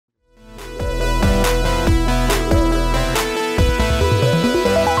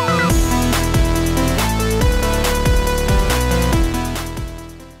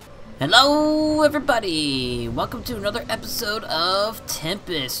Hello everybody! Welcome to another episode of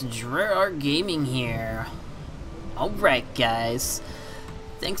Tempest. Art Gaming here. Alright guys.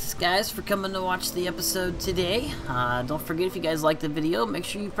 Thanks guys for coming to watch the episode today. Don't forget, if you guys like the video, make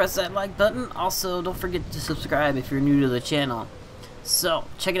sure you press that like button. Also, don't forget to subscribe if you're new to the channel. So,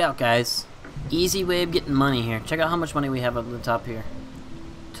 check it out guys. Easy way of getting money here. Check out how much money we have up at the top here.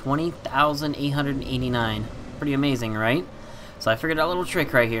 20,889. Pretty amazing, right? So I figured out a little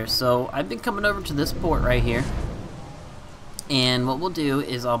trick right here. So I've been coming over to this port right here, and what we'll do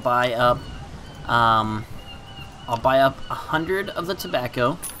is I'll buy up 100 of the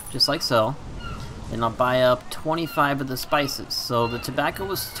tobacco, just like so, and I'll buy up 25 of the spices. So the tobacco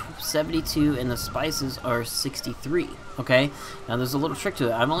was 72 and the spices are 63. Okay, now there's a little trick to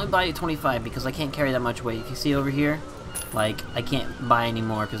it. I'm only buying 25 because I can't carry that much weight. If you see over here, like, I can't buy any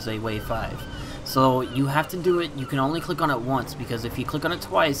more because they weigh 5. So you have to do it, you can only click on it once, because if you click on it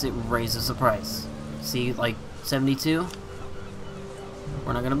twice, it raises the price. See, like 72?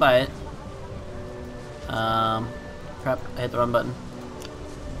 We're not gonna buy it. Crap, I hit the wrong button.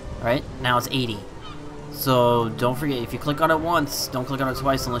 Alright, now it's 80. So don't forget, if you click on it once, don't click on it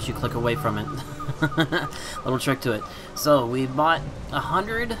twice unless you click away from it. Little trick to it. So we bought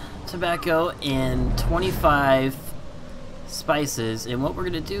 100 tobacco and 25 spices, and what we're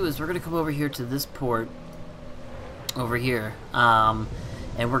gonna do is we're gonna come over here to this port over here, and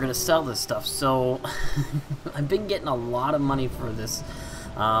we're gonna sell this stuff. So I've been getting a lot of money for this.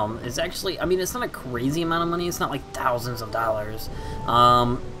 It's actually, I mean, it's not a crazy amount of money, it's not like thousands of dollars.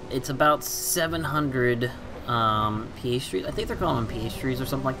 It's about 700 PH3. I think they're calling them PH3s or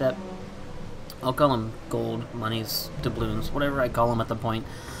something like that. I'll call them gold monies, doubloons, whatever I call them at the point.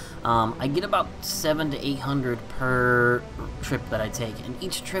 I get about 700 to 800 per trip that I take, and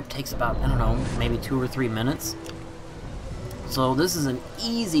each trip takes about, I don't know, maybe 2 or 3 minutes. So this is an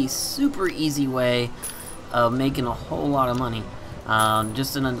easy, super easy way of making a whole lot of money,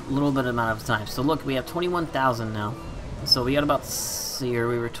 just in a little bit amount of time. So look, we have 21,000 now. So we got about, here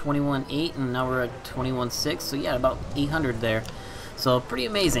we were 21.8 and now we're at 21.6. So yeah, about 800 there. So pretty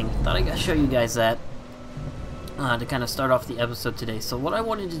amazing. Thought I'd show you guys that. To kind of start off the episode today. So what I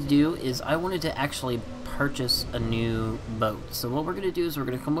wanted to do is I wanted to actually purchase a new boat. So what we're going to do is we're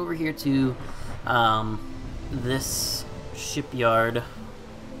going to come over here to this shipyard,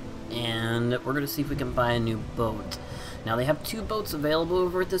 and we're going to see if we can buy a new boat. Now they have 2 boats available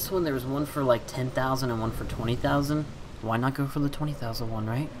over at this one. There's one for like 10,000 and one for 20,000. Why not go for the 20,000 one,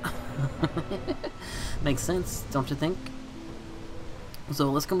 right? Makes sense, don't you think?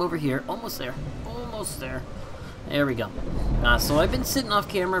 So let's come over here. Almost there. Almost there. There we go. So I've been sitting off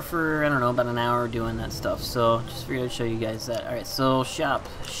camera for, I don't know, about an hour doing that stuff. So just figured I'd show you guys that. Alright, so ship.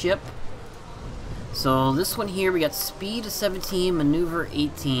 So this one here, we got speed 17, maneuver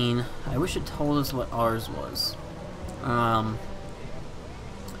 18. I wish it told us what ours was.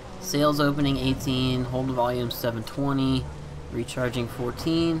 Sales opening 18, hold volume 720, recharging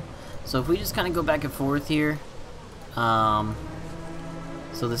 14. So if we just kind of go back and forth here,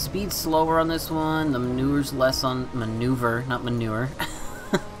 so the speed's slower on this one, the maneuver's less on maneuver, not manure.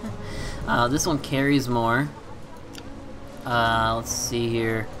 This one carries more. Let's see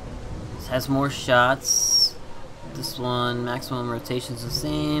here. This has more shots. This one, maximum rotation's the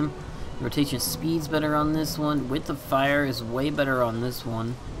same. Rotation speed's better on this one. Width of fire is way better on this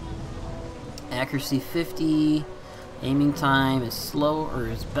one. Accuracy 50. Aiming time is slow, or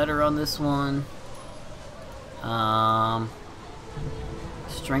is better on this one.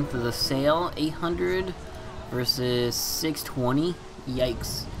 Strength of the sail 800 versus 620.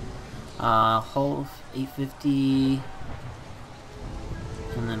 Yikes. Hull 850,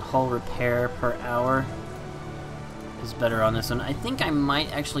 and then hull repair per hour is better on this one. I think I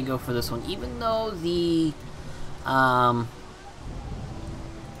might actually go for this one, even though the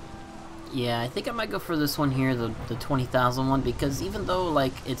yeah, I think I might go for this one here, the 20,000 one, because even though,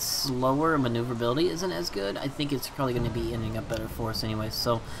 like, it's slower and maneuverability isn't as good, I think it's probably going to be ending up better for us anyway.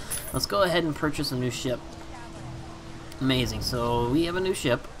 So let's go ahead and purchase a new ship. Amazing. So we have a new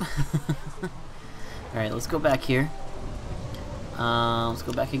ship. Alright, let's go back here. Let's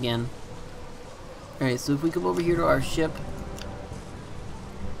go back again. Alright, so if we come over here to our ship.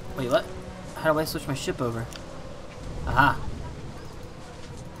 Wait, what? How do I switch my ship over? Aha!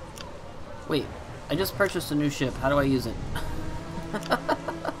 Wait, I just purchased a new ship. How do I use it?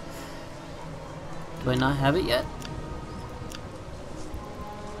 Do I not have it yet?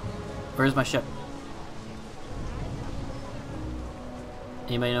 Where's my ship?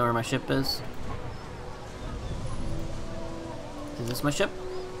 Anybody know where my ship is? Is this my ship?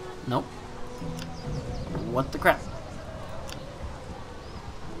 Nope. What the crap?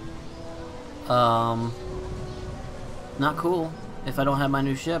 Not cool if I don't have my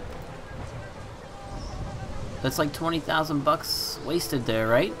new ship. That's like 20,000 bucks wasted there,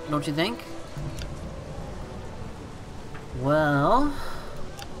 right? Don't you think? Well...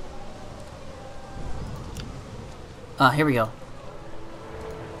 here we go.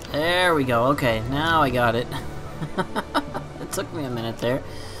 There we go. Okay, now I got it. It took me a minute there.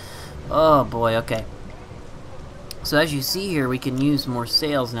 Oh boy, okay. So as you see here, we can use more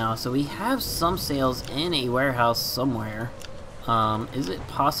sails now. So we have some sails in a warehouse somewhere. Is it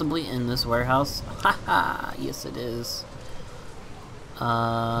possibly in this warehouse? Haha, yes it is.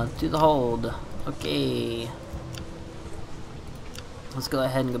 Do the hold. Okay. Let's go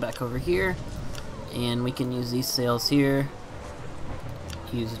ahead and go back over here. And we can use these sails here.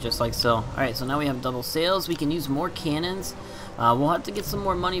 Use it just like so. Alright, so now we have double sails. We can use more cannons. We'll have to get some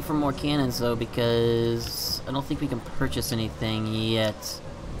more money for more cannons though, because I don't think we can purchase anything yet.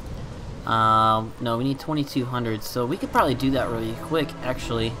 No, we need 2,200, so we could probably do that really quick,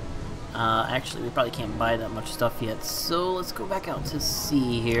 actually. Actually, we probably can't buy that much stuff yet, so let's go back out to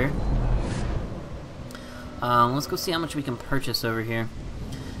sea here. Let's go see how much we can purchase over here.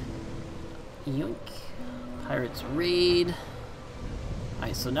 Yoink. Pirates Raid.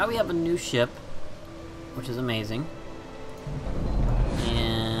 Alright, so now we have a new ship, which is amazing.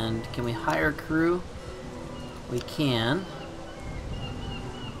 And can we hire a crew? We can.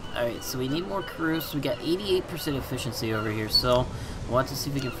 Alright, so we need more crews. So we got 88% efficiency over here, so we'll have to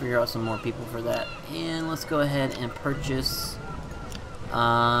see if we can figure out some more people for that. And let's go ahead and purchase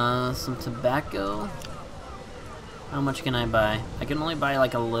some tobacco. How much can I buy? I can only buy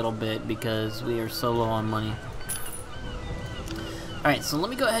like a little bit because we are so low on money. Alright, so let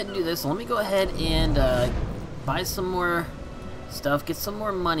me go ahead and do this. Let me go ahead and buy some more stuff, get some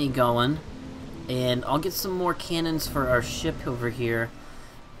more money going, and I'll get some more cannons for our ship over here,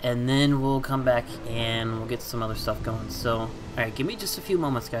 and then we'll come back and we'll get some other stuff going. So, alright, give me just a few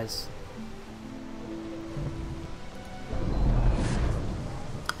moments, guys.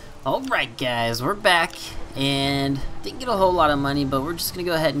 Alright guys, we're back, and didn't get a whole lot of money, but we're just going to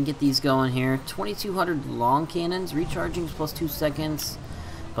go ahead and get these going here. 2,200 long cannons, recharging plus 2 seconds,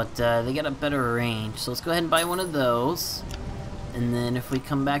 but they got a better range. So let's go ahead and buy one of those, and then if we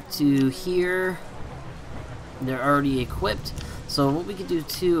come back to here, they're already equipped. So what we could do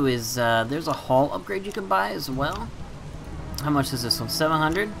too is, there's a hull upgrade you can buy as well. How much is this one?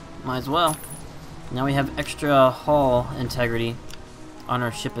 700? Might as well. Now we have extra hull integrity on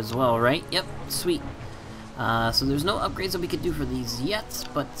our ship as well, right? Yep, sweet. So there's no upgrades that we could do for these yet,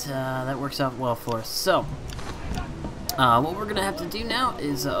 but that works out well for us. So, what we're gonna have to do now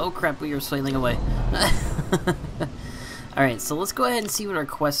is, oh crap, we are sailing away. Alright, so let's go ahead and see what our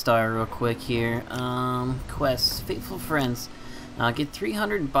quests are real quick here. Quests, Faithful Friends. Get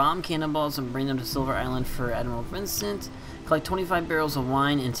 300 bomb cannonballs and bring them to Silver Island for Admiral Vincent. Collect 25 barrels of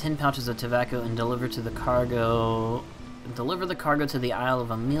wine and 10 pouches of tobacco and deliver the cargo to the Isle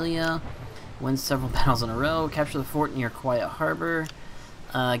of Amelia. Win several battles in a row. Capture the fort near Quiet Harbor.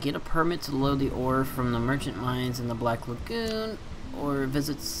 Get a permit to load the ore from the merchant mines in the Black Lagoon. Or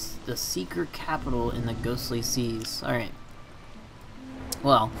visit the Seeker capital in the Ghostly Seas. Alright.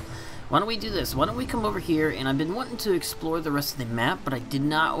 Well, why don't we do this? Why don't we come over here, and I've been wanting to explore the rest of the map, but I did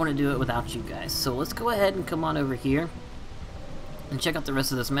not want to do it without you guys. So let's go ahead and come on over here and check out the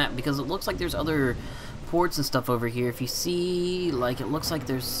rest of this map, because it looks like there's other ports and stuff over here. If you see, like, it looks like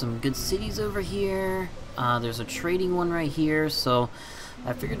there's some good cities over here. There's a trading one right here, so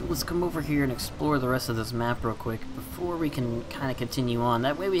I figured let's come over here and explore the rest of this map real quick before we can kind of continue on.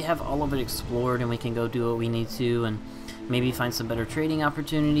 That way we have all of it explored and we can go do what we need to and maybe find some better trading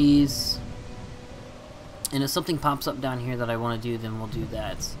opportunities. And if something pops up down here that I want to do, then we'll do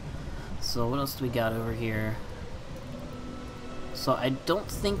that. So what else do we got over here? So I don't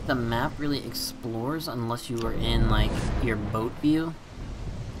think the map really explores unless you are in, like, your boat view.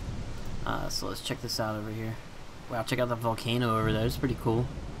 So let's check this out over here. Wow, check out the volcano over there. It's pretty cool.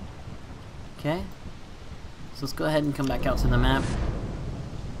 Okay. So let's go ahead and come back out to the map.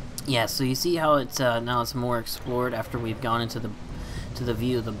 Yeah, so you see how it's now it's more explored after we've gone into the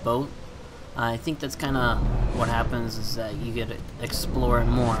view of the boat. I think that's kind of what happens, is that you get to explore it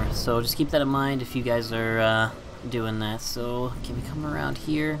more. So just keep that in mind if you guys are doing that. So can we come around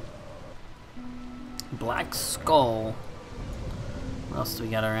here? Black Skull. What else do we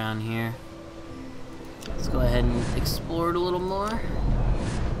got around here? Let's go ahead and explore it a little more.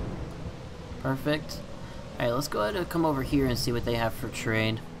 Perfect. Alright, let's go ahead and come over here and see what they have for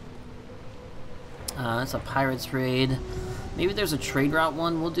trade. That's a pirate's raid. Maybe there's a trade route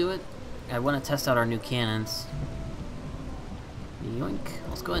one. We'll do it. I want to test out our new cannons. Yoink.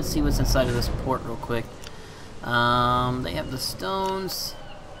 Let's go ahead and see what's inside of this port real quick. They have the stones.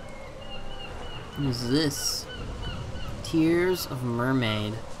 What is this? Tears of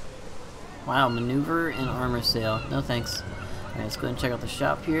Mermaid. Wow, maneuver and armor sale. No thanks. Alright, let's go ahead and check out the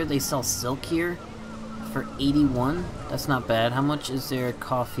shop here. They sell silk here for 81. That's not bad. How much is their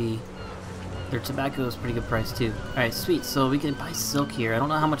coffee? Their tobacco is pretty good price too. Alright, sweet. So we can buy silk here. I don't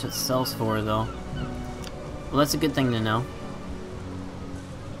know how much it sells for though. Well, that's a good thing to know.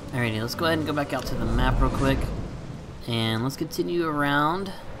 Alrighty, let's go ahead and go back out to the map real quick. And let's continue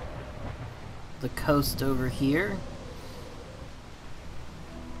around the coast over here.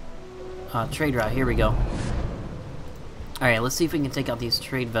 Trade route, here we go. Alright, let's see if we can take out these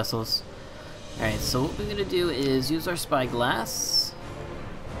trade vessels. Alright, so what we're going to do is use our spyglass.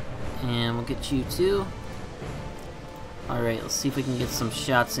 And we'll get you too. Alright, let's see if we can get some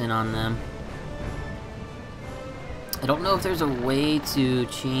shots in on them. I don't know if there's a way to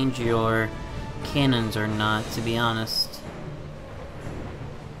change your cannons or not, to be honest.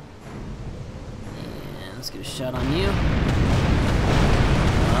 And let's get a shot on you.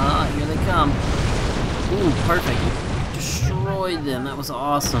 Ah, here they come. Ooh, perfect. Destroyed them. That was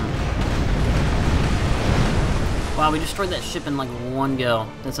awesome. Wow, we destroyed that ship in like one go.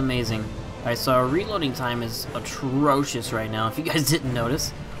 That's amazing. Alright, so our reloading time is atrocious right now, if you guys didn't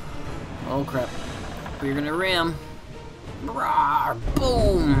notice. Oh crap. We're gonna ram. Rawr,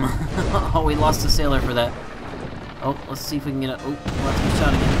 boom! Oh, we lost a sailor for that. Oh, let's see if we can get a... Oh, we'll have to get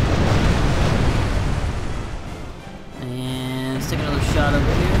shot again. And let's take another shot over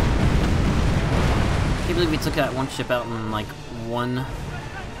here. I can't believe we took that one ship out in like one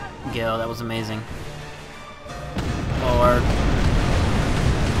go. That was amazing. Oh, our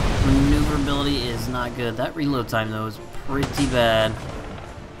maneuverability is not good. That reload time though is pretty bad.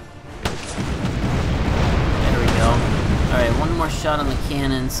 Alright, one more shot on the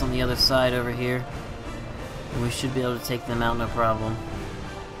cannons on the other side over here. And we should be able to take them out no problem.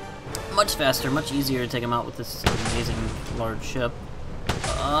 Much faster, much easier to take them out with this amazing large ship.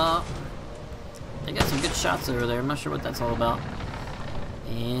 They got some good shots over there. I'm not sure what that's all about.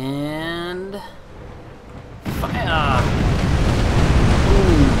 And... fire!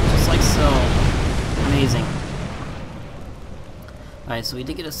 Boom! Just like so. Amazing. Alright, so we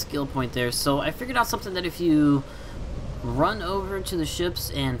did get a skill point there. So I figured out something that if you run over to the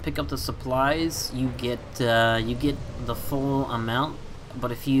ships and pick up the supplies, you get the full amount.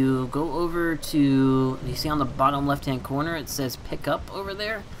 But if you go over to, you see on the bottom left hand corner it says pick up over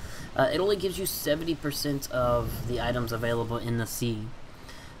there, it only gives you 70% of the items available in the sea.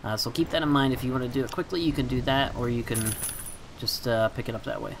 So keep that in mind. If you want to do it quickly, you can do that, or you can just pick it up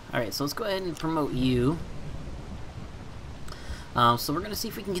that way. Alright, so let's go ahead and promote you. So we're going to see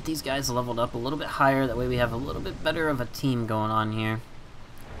if we can get these guys leveled up a little bit higher. That way we have a little bit better of a team going on here.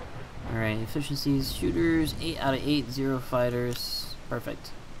 Alright, efficiencies, shooters, 8 out of 8, 0 fighters.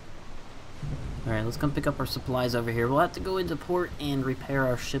 Perfect. Alright, let's come pick up our supplies over here. We'll have to go into port and repair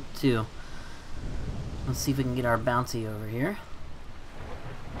our ship too. Let's see if we can get our bounty over here.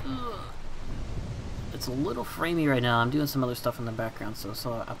 It's a little framey right now. I'm doing some other stuff in the background, so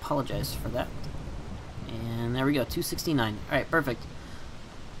I apologize for that. And there we go, 269. Alright, perfect.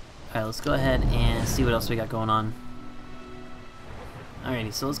 Alright, let's go ahead and see what else we got going on.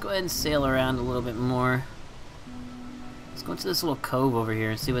 Alrighty, so let's go ahead and sail around a little bit more. Let's go into this little cove over here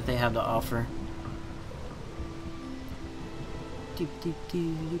and see what they have to offer.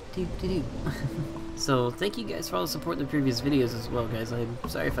 So, thank you guys for all the support in the previous videos as well, guys. I'm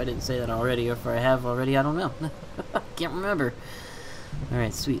sorry if I didn't say that already, or if I have already, I don't know. Can't remember.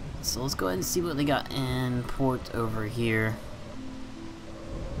 Alright, sweet. So let's go ahead and see what they got in port over here.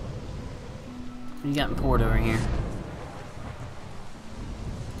 What do you got in port over here?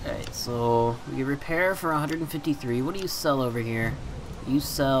 Alright, so we can repair for 153. What do you sell over here? You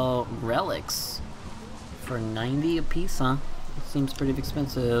sell relics for 90 a piece, huh? That seems pretty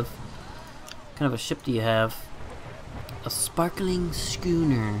expensive. What kind of a ship do you have? A sparkling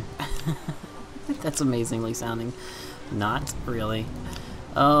schooner. That's amazingly sounding. Not really.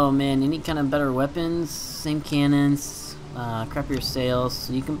 Oh man, any kind of better weapons, same cannons, crappier sails.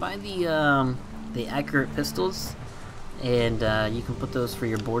 So you can buy the accurate pistols, and you can put those for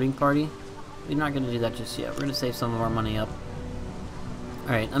your boarding party. We're not going to do that just yet. We're going to save some of our money up.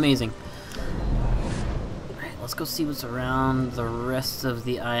 Alright, amazing. Alright, let's go see what's around the rest of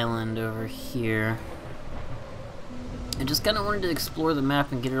the island over here. I just kind of wanted to explore the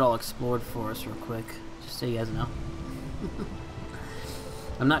map and get it all explored for us real quick, just so you guys know.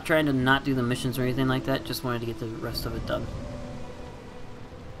 I'm not trying to not do the missions or anything like that, just wanted to get the rest of it done.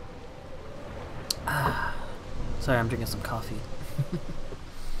 Sorry, I'm drinking some coffee.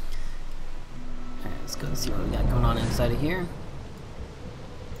 Alright, let's go and see what we got going on inside of here.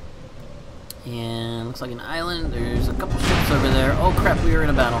 And looks like an island. There's a couple ships over there. Oh crap, we were in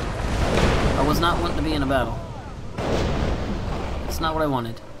a battle. I was not wanting to be in a battle. That's not what I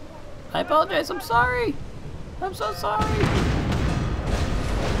wanted. I apologize, I'm sorry. I'm so sorry.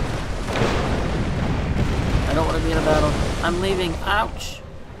 I don't want to be in a battle. I'm leaving. Ouch.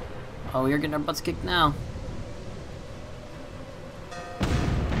 Oh, we are getting our butts kicked now.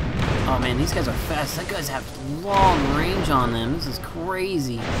 Oh man, these guys are fast. That guys have long range on them. This is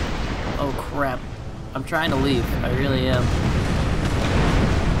crazy. Oh crap. I'm trying to leave. I really am.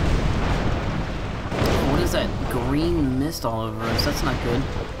 Oh, what is that green mist all over us? That's not good.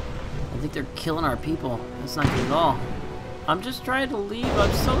 I think they're killing our people. That's not good at all. I'm just trying to leave.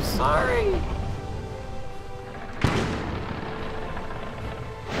 I'm so sorry.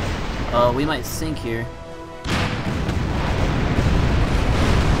 Oh, we might sink here.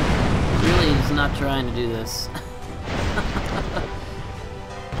 Really is not trying to do this. Can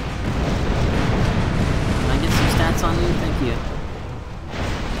I get some stats on you? Thank you.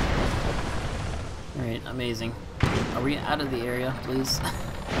 Alright, amazing. Are we out of the area, please?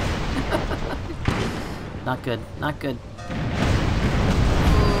 Not good, not good.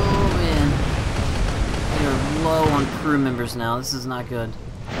 Oh man. We are low on crew members now. This is not good.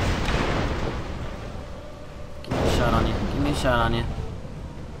 Give me a shot on you. Give me a shot on you.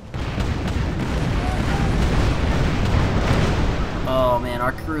 Oh man,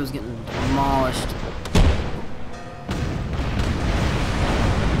 our crew is getting demolished.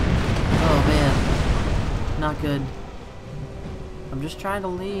 Oh man. Not good. I'm just trying to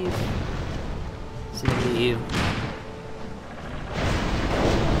leave. See if I get you.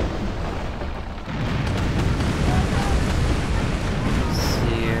 Let's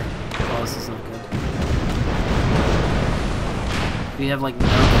see here. Oh, this is not good. We have like no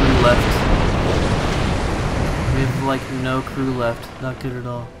crew left. We have like no crew left. Not good at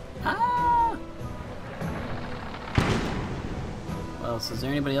all. Ah! Well, so is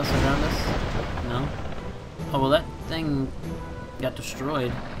there anybody else around us? No? Oh, well that thing got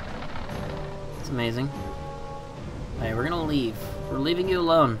destroyed. It's amazing. Alright, we're gonna leave. We're leaving you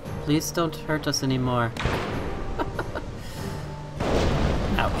alone. Please don't hurt us anymore.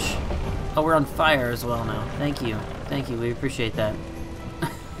 Ouch. Oh, we're on fire as well now. Thank you. Thank you, we appreciate that.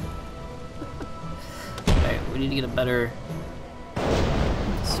 Alright, we need to get a better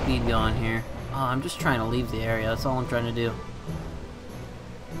speed going here. Oh, I'm just trying to leave the area. That's all I'm trying to do.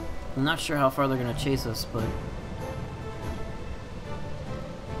 I'm not sure how far they're gonna chase us, but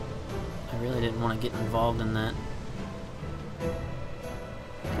I really didn't want to get involved in that.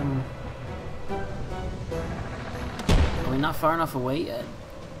 Are we not far enough away yet?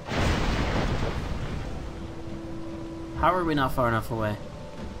 How are we not far enough away?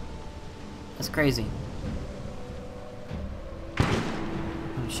 That's crazy. How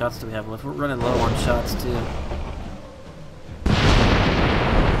many shots do we have left? We're running low on shots too.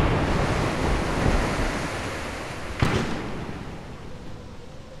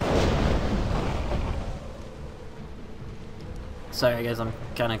 Sorry guys, I'm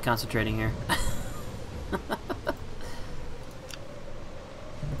kind of concentrating here.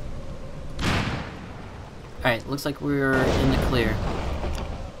 Alright, looks like we're in the clear.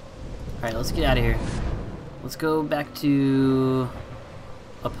 Alright, let's get out of here. Let's go back to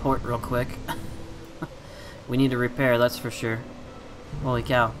a port real quick. We need to repair, that's for sure. Holy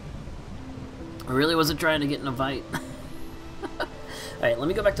cow. I really wasn't trying to get in a fight. Alright, let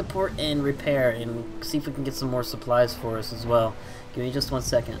me go back to port and repair and see if we can get some more supplies for us as well. Give me just 1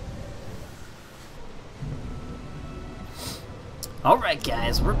 second. Alright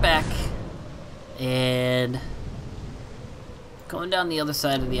guys, we're back. And going down the other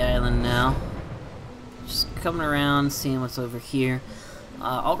side of the island now. Just coming around, seeing what's over here.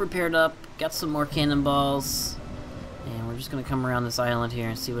 All repaired up, got some more cannonballs. And we're just going to come around this island here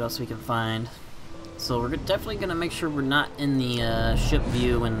and see what else we can find. So we're definitely going to make sure we're not in the ship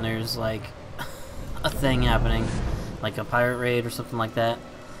view when there's like a thing happening. Like a pirate raid or something like that.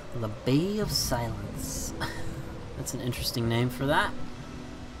 The Bay of Silence. That's an interesting name for that.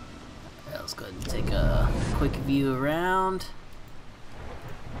 Right, let's go ahead and take a quick view around.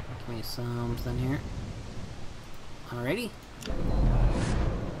 Give me something here. Alrighty.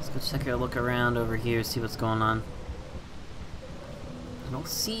 Let's go take a look around over here, see what's going on. I don't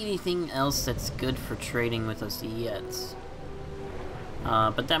see anything else that's good for trading with us yet.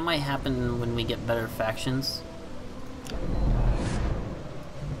 But that might happen when we get better factions.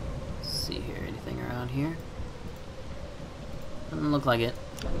 Let's see here, anything around here? Doesn't look like it.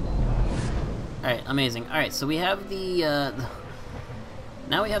 Alright, amazing. Alright, so we have the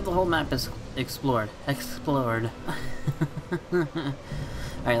now we have the whole map explored. Alright,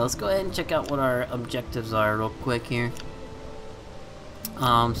 let's go ahead and check out what our objectives are real quick here.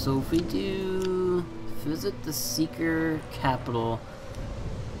 So if we do visit the Seeker capital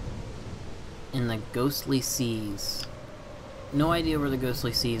in the Ghostly Seas. No idea where the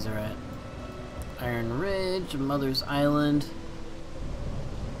Ghostly Seas are at. Iron Ridge, Mother's Island.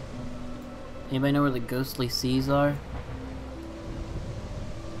 Anybody know where the Ghostly Seas are?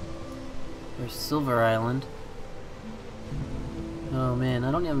 There's Silver Island. Oh man,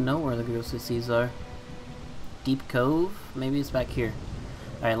 I don't even know where the Ghostly Seas are. Deep Cove? Maybe it's back here.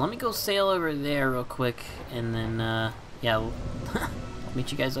 Alright, let me go sail over there real quick, and then, yeah, I'll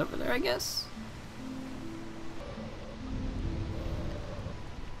meet you guys over there, I guess.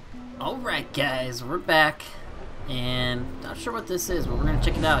 Alright guys, we're back, and not sure what this is, but we're gonna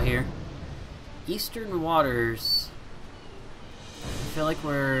check it out here. Eastern Waters. I feel like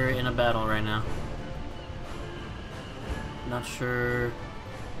we're in a battle right now. Not sure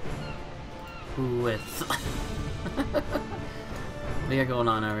who with. What do you got going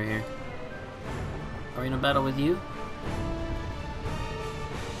on over here? Are we in a battle with you?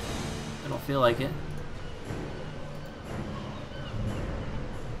 I don't feel like it.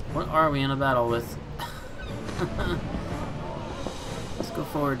 What are we in a battle with? Let's go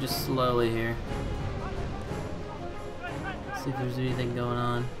forward just slowly here. See if there's anything going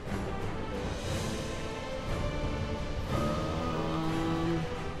on.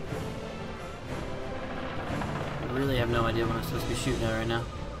 I really have no idea what I'm supposed to be shooting at right now.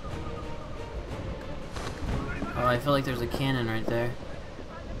 Oh, I feel like there's a cannon right there.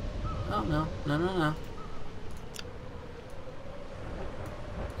 Oh, no. No, no, no.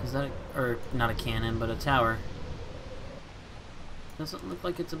 Is that a, or not a cannon, but a tower? Doesn't look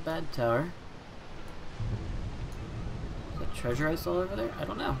like it's a bad tower. Is that treasure I saw over there? I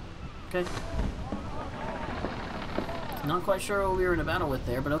don't know. Okay. Not quite sure what we were in a battle with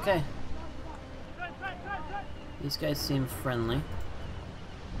there, but okay. These guys seem friendly.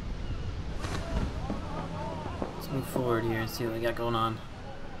 Let's move forward here and see what we got going on.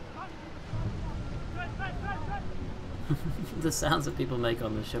 The sounds that people make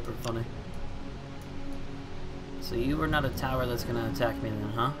on this ship are funny. So you are not a tower that's gonna attack me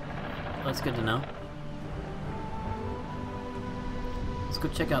then, huh? That's good to know. Let's go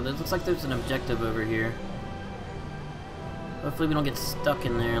check out. It looks like there's an objective over here. Hopefully we don't get stuck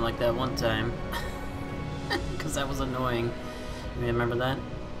in there like that one time. Because that was annoying. You remember that?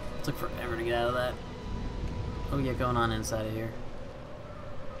 It took forever to get out of that. What do we got going on inside of here?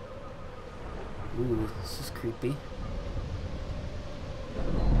 Ooh, this is creepy.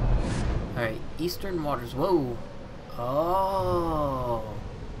 Alright, Eastern Waters. Whoa! Oh!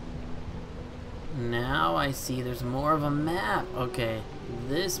 Now I see there's more of a map. Okay,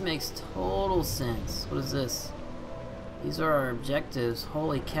 this makes total sense. What is this? These are our objectives.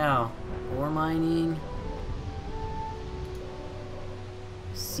 Holy cow. Ore mining.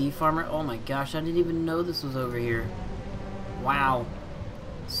 Sea farmer. Oh my gosh, I didn't even know this was over here. Wow.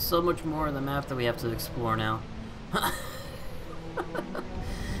 So much more of the map that we have to explore now.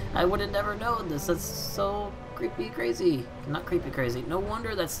 I would have never known this. That's so creepy crazy. Not creepy crazy. No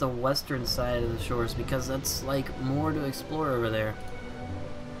wonder that's the western side of the shores, because that's like more to explore over there.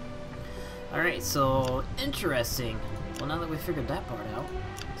 Alright, so interesting. Well, now that we figured that part out,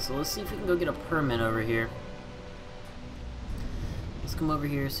 so let's see if we can go get a permit over here. Let's come over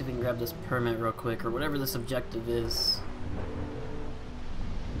here, see if we can grab this permit real quick, or whatever this objective is.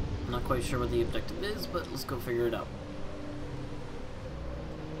 I'm not quite sure what the objective is, but let's go figure it out.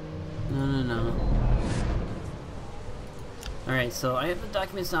 No, no, no. Alright, so I have the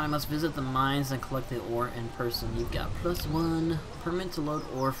documents now. I must visit the mines and collect the ore in person. You've got +1 permit to load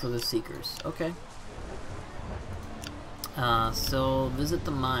ore for the Seekers. Okay. So visit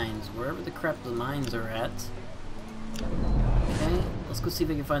the mines, wherever the crap the mines are at. Okay, let's go see if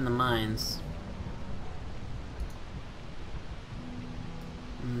we can find the mines.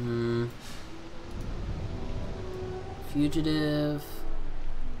 Fugitive,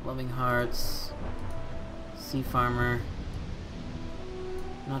 Loving Hearts, Sea Farmer.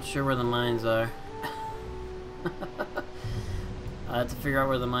 Not sure where the mines are. I have to figure out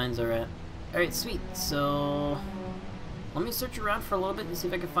where the mines are at. Alright, sweet. So let me search around for a little bit and see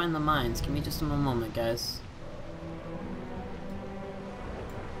if I can find the mines. Give me just a moment, guys.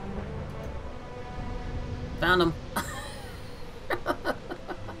 Found them.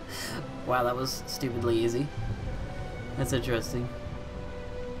 Wow, that was stupidly easy. That's interesting.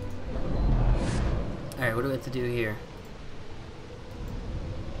 Alright, what do we have to do here?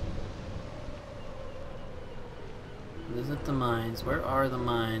 Visit the mines. Where are the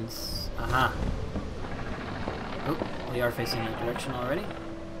mines? Aha. Oh, we are facing that direction already.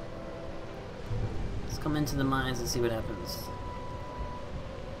 Let's come into the mines and see what happens.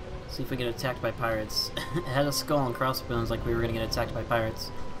 See if we get attacked by pirates. It had a skull and crossbones like we were gonna get attacked by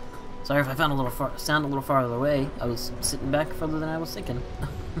pirates. Sorry if I found sound a little farther away. I was sitting back further than I was thinking.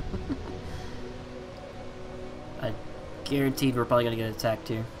 I guaranteed we're probably gonna get attacked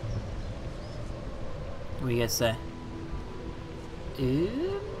here. What do you guys say?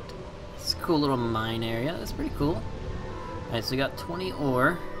 It's a cool little mine area. That's pretty cool. Alright, so we got 20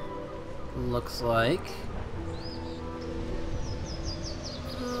 ore. Looks like.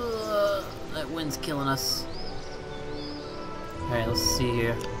 That wind's killing us. Alright, let's see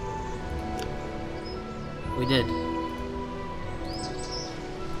here. We did.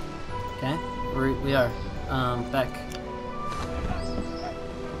 Okay, we are. Back.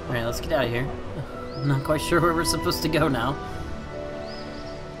 Alright, let's get out of here. I'm not quite sure where we're supposed to go now.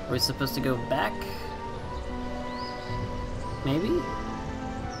 Are we supposed to go back? Maybe?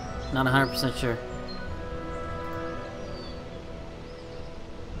 Not 100% sure.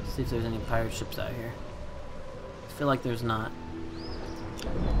 Let's see if there's any pirate ships out here. I feel like there's not.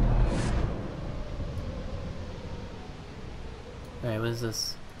 Alright, what is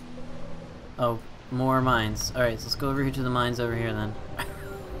this? Oh, more mines. Alright, so let's go over here to the mines over here then.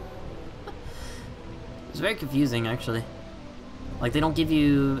 It's very confusing, actually. Like, they don't give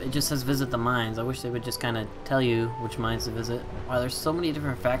you... It just says visit the mines. I wish they would just kind of tell you which mines to visit. Wow, there's so many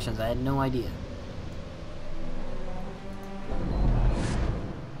different factions. I had no idea.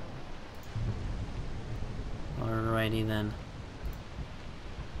 Alrighty then.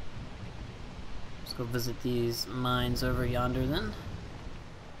 Let's go visit these mines over yonder then.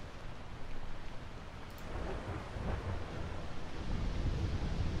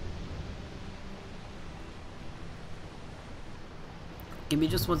 Give me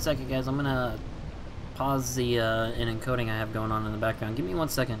just 1 second, guys. I'm gonna pause the encoding I have going on in the background. Give me 1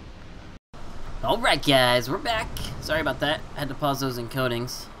 second. Alright, guys, we're back. Sorry about that. I had to pause those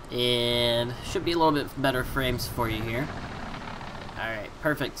encodings. And should be a little bit better frames for you here. Alright,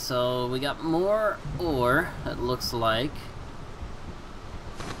 perfect. So we got more ore, it looks like.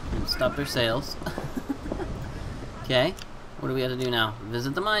 Stop their sails. Okay, what do we have to do now?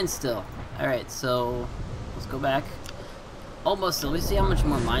 Visit the mines still. Alright, so let's go back. Almost. Let me see how much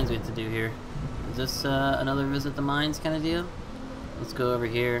more mines we have to do here. Is this another visit the mines kind of deal? Let's go over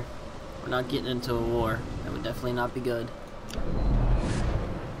here. We're not getting into a war. That would definitely not be good.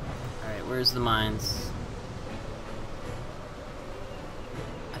 Alright, where's the mines?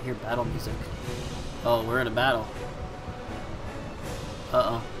 I hear battle music. Oh, we're in a battle.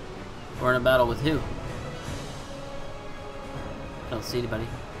 Uh-oh. We're in a battle with who? I don't see anybody.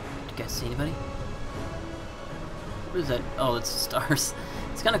 Do you guys see anybody? What is that? Oh, it's stars.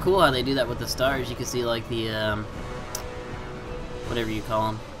 It's kind of cool how they do that with the stars. You can see like the, whatever you call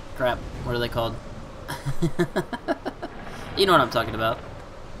them. Crap. What are they called? You know what I'm talking about.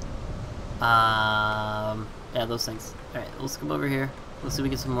 Yeah, those things. Alright, let's come over here. Let's see if we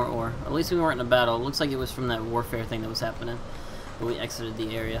get some more ore. At least we weren't in a battle. It looks like it was from that warfare thing that was happening. But we exited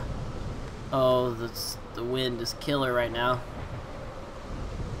the area. Oh, the wind is killer right now.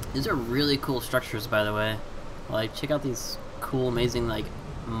 These are really cool structures, by the way. Like, check out these cool, amazing, like,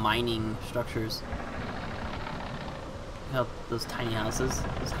 mining structures. Look at those tiny houses.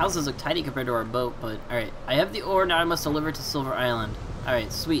 Those houses look tiny compared to our boat, but, alright. I have the ore, now I must deliver to Silver Island.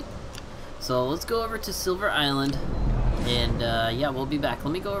 Alright, sweet. So, let's go over to Silver Island, and, yeah, we'll be back.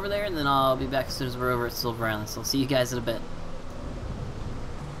 Let me go over there, and then I'll be back as soon as we're over at Silver Island. So, I'll see you guys in a bit.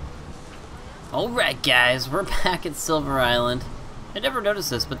 Alright, guys, we're back at Silver Island. I never noticed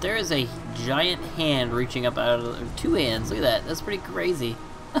this, but there is a giant hand reaching up out of two hands. Look at that. That's pretty crazy.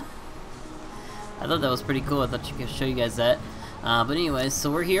 I thought that was pretty cool. I thought I could show you guys that. But anyways, so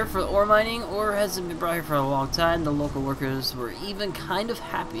we're here for ore mining. Ore hasn't been brought here for a long time. The local workers were even kind of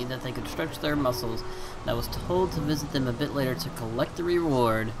happy that they could stretch their muscles. I was told to visit them a bit later to collect the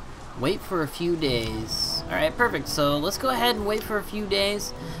reward. Wait for a few days. Alright, perfect. So let's go ahead and wait for a few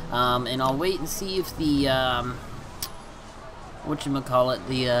days. And I'll wait and see if the... whatchamacallit,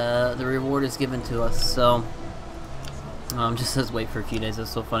 the reward is given to us. So just says wait for a few days.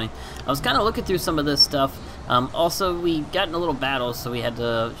 That's so funny. I was kind of looking through some of this stuff. Also, we got in a little battle, so we had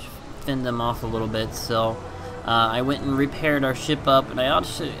to fend them off a little bit. So I went and repaired our ship up, and I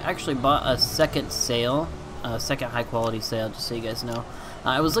actually bought a second sail, a second high quality sail, just so you guys know.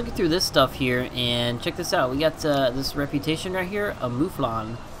 I was looking through this stuff here, and check this out. We got this reputation right here, a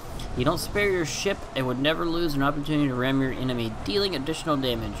mouflon. You don't spare your ship and would never lose an opportunity to ram your enemy, dealing additional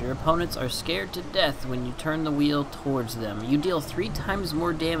damage. Your opponents are scared to death when you turn the wheel towards them. You deal 3 times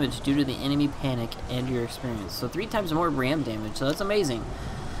more damage due to the enemy panic and your experience. So 3 times more ram damage, so that's amazing.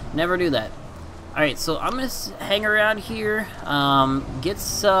 Never do that. Alright, so I'm going to hang around here, get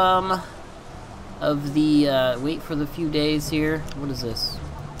some of the, wait for the few days here. What is this?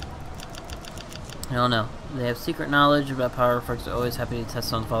 I don't know. They have secret knowledge about power folks are always happy to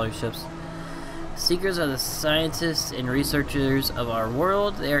test on follower ships. Seekers are the scientists and researchers of our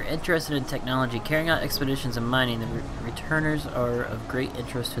world. They are interested in technology, carrying out expeditions and mining. The returners are of great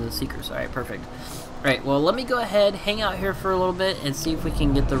interest to the seekers. Alright, perfect. Alright, well, let me go ahead, hang out here for a little bit, and see if we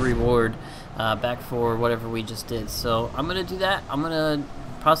can get the reward back for whatever we just did. So, I'm going to do that. I'm going to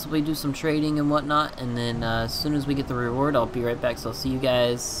possibly do some trading and whatnot, and then as soon as we get the reward, I'll be right back. So, I'll see you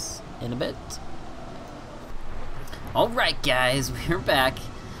guys in a bit. Alright guys, we're back.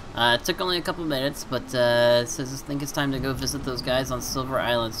 It took only a couple minutes, but it says I think it's time to go visit those guys on Silver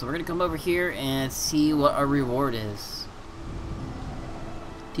Island. So we're gonna come over here and see what our reward is.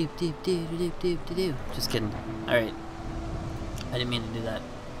 Doop doop doop doop doop doop doop. Just kidding. Alright. I didn't mean to do that.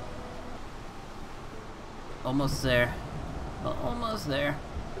 Almost there. Well, almost there.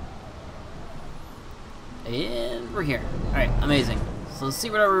 And we're here. Alright, amazing. So let's see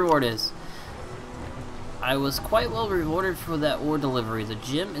what our reward is. I was quite well rewarded for that ore delivery. The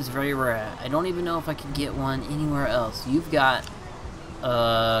gem is very rare. I don't even know if I can get one anywhere else. You've got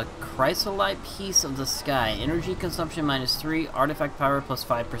a chrysolite piece of the sky. Energy consumption -3. Artifact power plus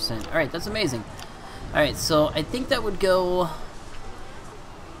 5%. Alright, that's amazing. Alright, so I think that would go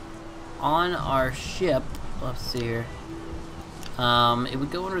on our ship. Let's see here. It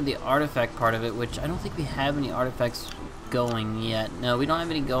would go under the artifact part of it, which I don't think we have any artifacts going yet. No, we don't have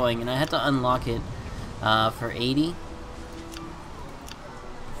any going, and I had to unlock it. For 80,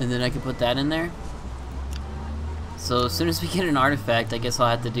 and then I can put that in there. So as soon as we get an artifact, I guess I'll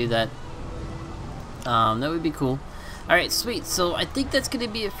have to do that. That would be cool. Alright, sweet. So I think that's going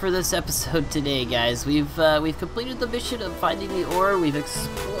to be it for this episode today, guys. We've completed the mission of finding the ore. We've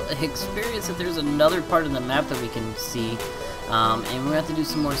experienced that there's another part of the map that we can see, and we'll have to do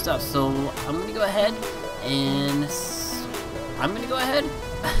some more stuff. So I'm going to go ahead and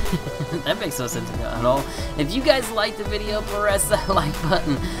that makes no sense at all. If you guys like the video, press that like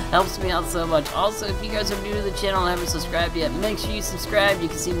button. Helps me out so much. Also, if you guys are new to the channel and haven't subscribed yet, make sure you subscribe. You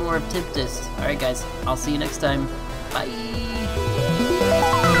can see more of Tempest. Alright guys, I'll see you next time. Bye!